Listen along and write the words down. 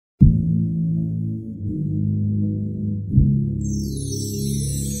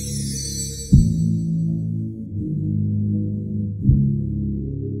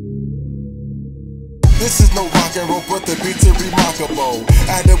rock and roll, but the beats are remarkable.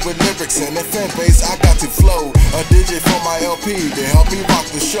 Added with lyrics and the fan base, I got to flow. A DJ for my LP to help me rock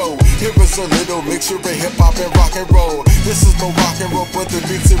the show. Here is a little mixture of hip-hop and rock and roll. This is no rock and roll, but the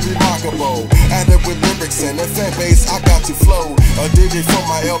beats are remarkable. Added with lyrics and the fan base, I got to flow. A DJ for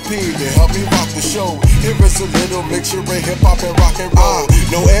my LP to help me rock the show. Here is a little mixture of hip-hop and rock and roll.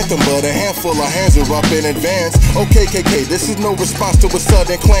 No anthem, but a handful of hands are up in advance. Okay, KK, this is no response to a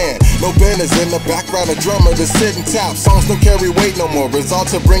sudden clan. No banners in the background, a drummer to sit and tap. Songs don't carry weight no more,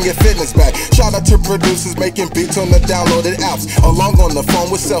 results to bring your fitness back. Shout out to producers making beats on the downloaded apps. Along on the phone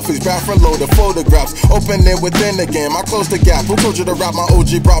with selfies, bathroom load of photographs. Open it within the game, I close the gap. Who told you to rap? My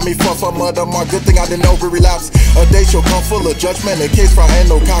OG brought me fun for mother mark. Good thing I didn't over-relapse. A day show come full of judgment, a case for and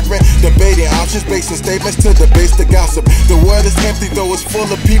no Cochran. Debating options, basing statements to debase the gossip. The world is empty though it's full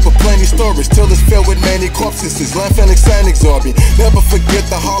of people, plenty stories, till it's filled with many corpses. It's lymphanic and exorbitant. Never forget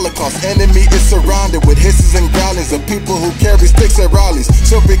the Holocaust. Enemy is surrounded with hisses and growlings of people who carry sticks at rallies.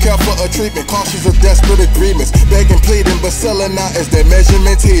 So be careful of treatment, cautious of desperate agreements. Begging, pleading, but selling out as their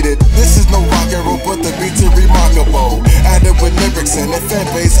measurements heated. This is no rock and roll, but the beats are remarkable. Added with lyrics and the fan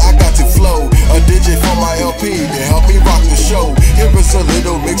base, I got to flow. A DJ for my LP to help me rock the show. Here is a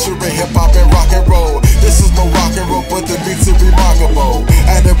little mixture of hip-hop and rock and roll. This is no rock and roll, but the beats are remarkable.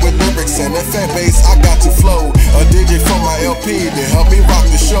 Added with lyrics and the fan base, I got to flow. A DJ for my LP to help me rock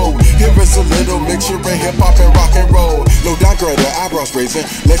the show. Here is a little mixture of hip-hop and rock and roll. No downgrader, eyebrows raising,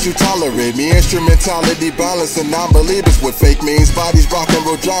 let you tolerate me. Instrumentality balancing non-believers with fake means. Bodies rock and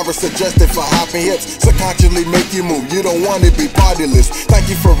roll genres suggested for hopping hips. Subconsciously make you move, you don't want to be partyless. Thank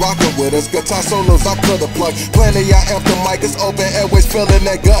you for rocking with us. Guitar solos I could've plugged. Plenty I amp the mic, it's open airways filling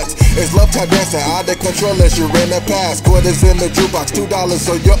their guts. It's love tap dancing out of control as you're in the past. Quarters in the jukebox, $2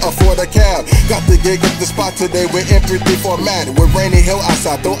 so you afford a cab. Got the gig at the spot today with MP3 format. With Rainy Hill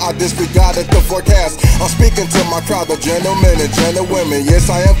outside, though I disregarded the forecast. I'm speaking to my crowd of gentlemen and gentlewomen. Yes,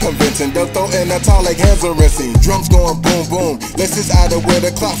 I am convincing. They'll throw in a towel like hands are rinsing. Drums going boom boom. Let's just add it with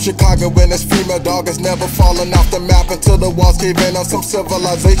a clap. Chicago when this female dog is never falling off the map until the walls cave in on some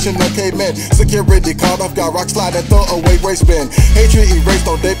civilization that came in. Security caught off, got rock sliding, throw away waste bin. Hatred erased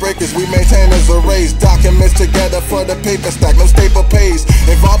on daybreakers, we maintain as a race. Documents together for the paper stack, no staple pays.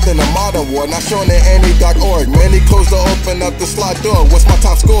 Involved in a modern war, not shown in any.org. Many close to open up the slot door. What's my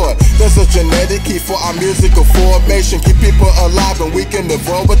top score? There's a genetic key for our musical formation. Keep people alive and we can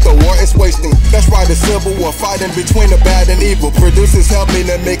avoid what the war is wasting. That's why the civil war fighting between the bad and evil. Producers help me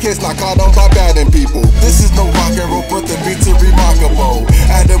to make hits, not caught on by bad and people. This is no rock and roll, but the beats are remarkable.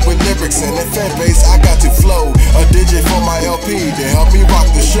 Added with lyrics and the fan base, I got to flow. A DJ for my LP to help me rock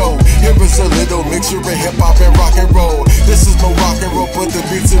the show. Here is a little mixture of hip-hop and rock and roll. This is no rock and roll, but the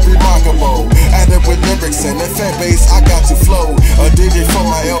beats are remarkable. Added with lyrics and the fan base, I got to flow. A DJ for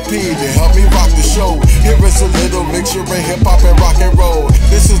my LP to help me rock the show. Here is a little mixture of hip-hop and rock and roll.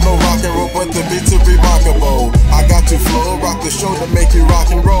 This is no rock and roll, but the beats are remarkable. I got to flow, rock the show to make you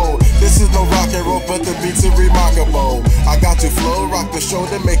rock and roll. This is no rock and roll, but the beats are remarkable. I got to flow, rock the show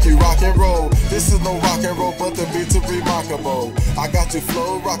to make you rock and roll. This is no rock and roll, but the beats are remarkable. I got to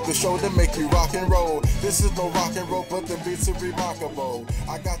flow, rock the show to make you rock and roll. This is no rock and roll, but the beats are remarkable.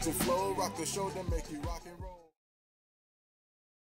 I got to flow, rock the show to make you rock and roll.